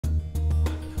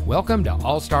Welcome to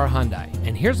All-Star Hyundai,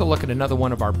 and here's a look at another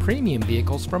one of our premium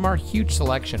vehicles from our huge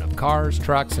selection of cars,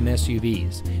 trucks, and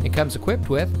SUVs. It comes equipped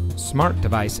with smart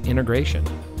device integration,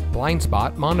 blind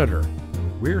spot monitor,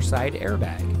 rear side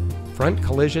airbag, front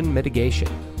collision mitigation,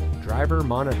 driver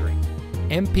monitoring,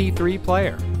 MP3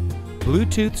 player,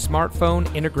 Bluetooth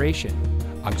smartphone integration,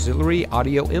 auxiliary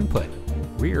audio input,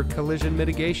 rear collision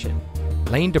mitigation,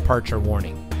 lane departure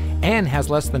warning, and has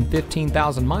less than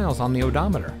 15,000 miles on the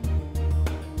odometer.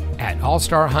 At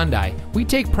All-Star Hyundai, we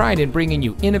take pride in bringing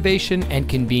you innovation and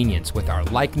convenience with our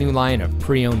like-new line of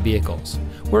pre-owned vehicles.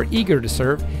 We're eager to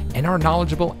serve, and our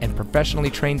knowledgeable and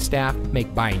professionally trained staff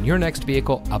make buying your next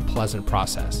vehicle a pleasant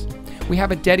process. We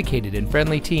have a dedicated and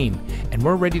friendly team, and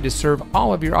we're ready to serve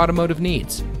all of your automotive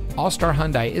needs. All-Star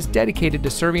Hyundai is dedicated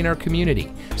to serving our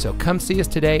community, so come see us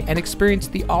today and experience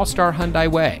the All-Star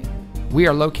Hyundai way. We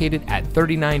are located at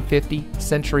 3950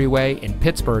 Century Way in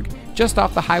Pittsburgh, just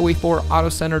off the Highway 4 Auto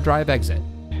Center Drive exit.